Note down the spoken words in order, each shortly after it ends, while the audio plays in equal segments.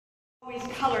Always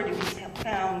color to be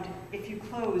found if you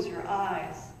close your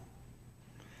eyes.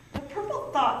 The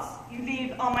purple thoughts you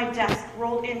leave on my desk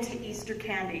rolled into Easter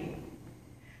candy.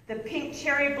 The pink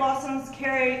cherry blossoms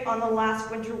carried on the last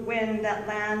winter wind that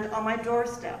land on my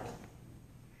doorstep.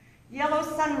 Yellow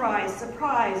sunrise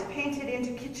surprise painted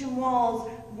into kitchen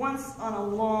walls once on a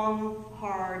long,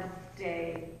 hard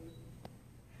day.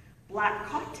 Black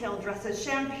cocktail dresses,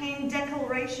 champagne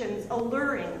decorations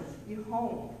alluring you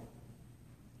home.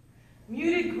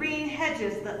 Muted green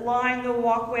hedges that line the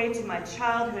walkway to my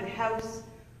childhood house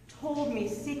told me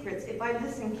secrets if I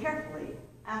listened carefully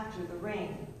after the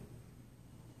rain.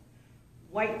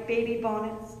 White baby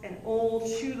bonnets and old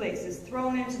shoelaces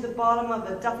thrown into the bottom of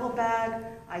a duffel bag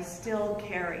I still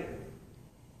carry.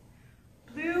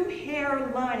 Blue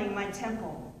hair lining my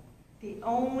temple, the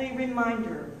only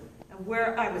reminder of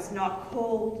where I was not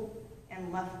cold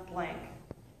and left blank.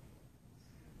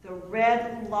 The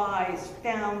red lies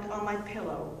found on my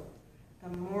pillow the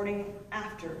morning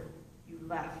after you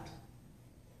left.